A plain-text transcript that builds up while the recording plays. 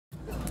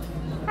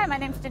Hi, my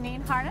name's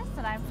Janine Harness,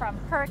 and I'm from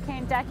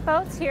Hurricane Deck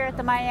Boats here at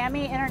the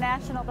Miami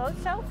International Boat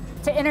Show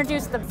to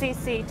introduce the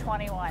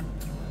CC21.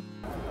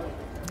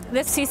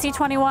 This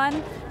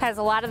CC21 has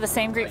a lot of the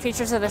same great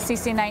features of the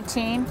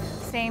CC19,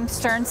 same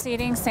stern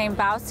seating, same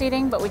bow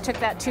seating, but we took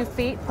that 2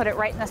 feet, put it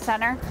right in the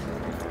center.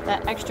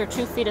 That extra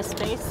 2 feet of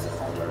space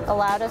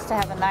allowed us to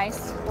have a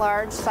nice,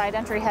 large side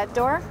entry head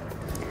door.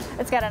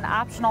 It's got an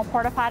optional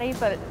porta potty,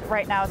 but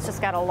right now it's just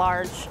got a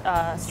large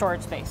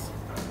storage space.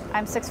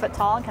 I'm 6 foot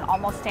tall and can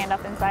almost stand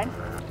up inside.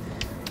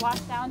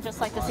 Wash down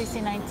just like the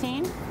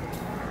CC19.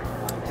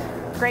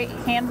 Great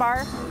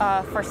handbar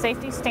for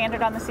safety,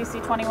 standard on the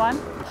CC21.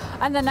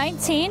 On the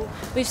 19,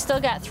 we've still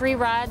got 3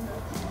 rod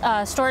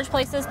storage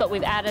places, but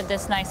we've added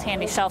this nice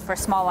handy shelf for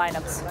small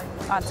items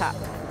on top.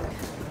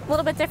 A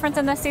little bit different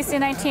than the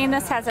CC19.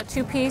 This has a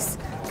 2-piece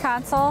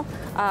console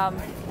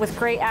with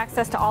great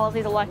access to all of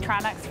these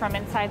electronics from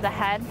inside the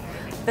head.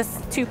 This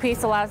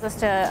 2-piece allows us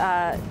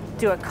to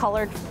do a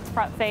colored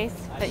front face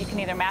that you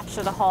can either match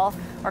to the hull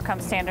or come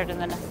standard in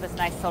this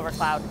nice silver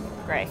cloud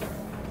gray.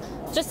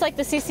 Just like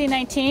the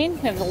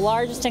CC19, we have the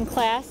largest in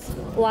class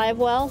live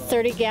well,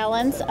 30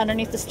 gallons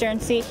underneath the stern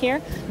seat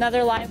here.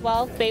 Another live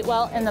well, bait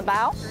well in the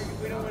bow.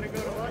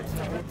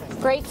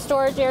 Great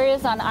storage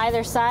areas on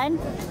either side.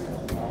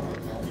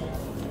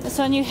 This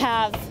one you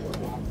have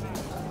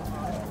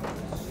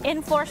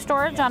in-floor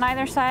storage on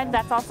either side.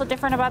 That's also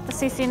different about the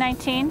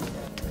CC19.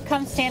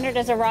 Comes standard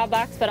as a raw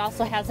box, but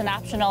also has an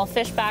optional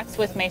fish box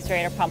with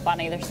macerator pump on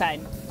either side.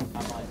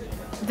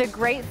 The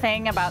great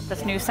thing about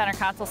this new center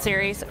console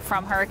series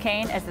from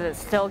Hurricane is that it's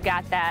still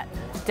got that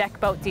deck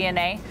boat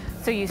DNA.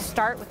 So you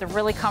start with the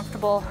really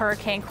comfortable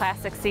Hurricane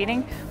Classic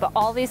seating, but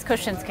all these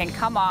cushions can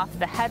come off,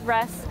 the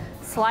headrests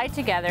slide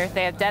together,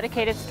 they have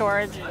dedicated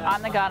storage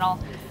on the gunnel,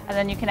 and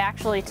then you can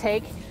actually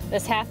take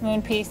this half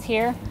moon piece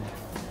here,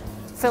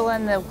 fill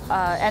in the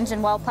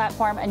engine well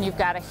platform, and you've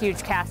got a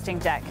huge casting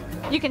deck.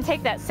 You can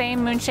take that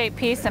same moon-shaped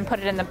piece and put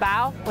it in the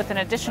bow with an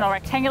additional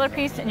rectangular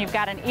piece, and you've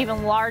got an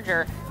even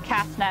larger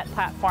cast net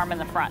platform in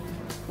the front.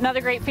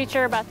 Another great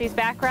feature about these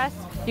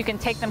backrests, you can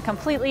take them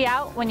completely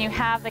out when you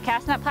have the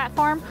cast net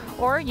platform,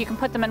 or you can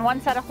put them in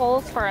one set of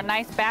holes for a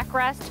nice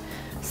backrest,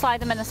 slide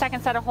them in the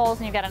second set of holes,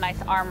 and you've got a nice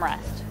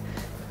armrest.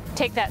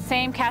 Take that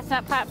same cast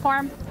net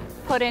platform,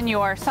 put in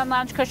your sun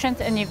lounge cushions,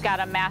 and you've got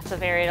a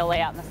massive area to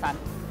lay out in the sun.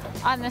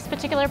 On this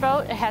particular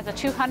boat, it has a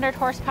 200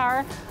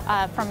 horsepower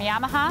from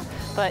Yamaha,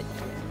 but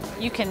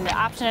you can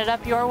option it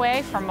up your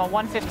way from a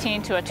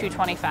 115 to a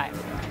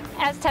 225.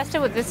 As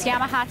tested with this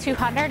Yamaha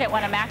 200, it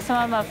went a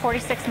maximum of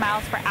 46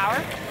 miles per hour,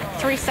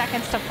 3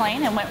 seconds to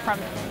plane, and went from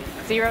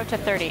 0 to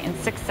 30 in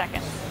 6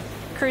 seconds.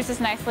 Cruises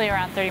nicely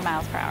around 30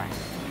 miles per hour.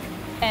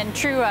 In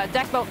true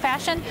deck boat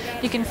fashion,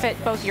 you can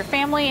fit both your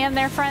family and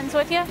their friends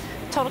with you,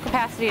 total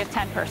capacity of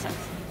 10 persons.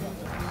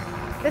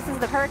 This is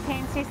the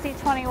Hurricane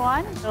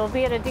CC21. It will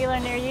be at a dealer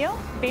near you.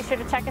 Be sure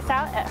to check us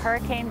out at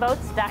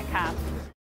hurricaneboats.com.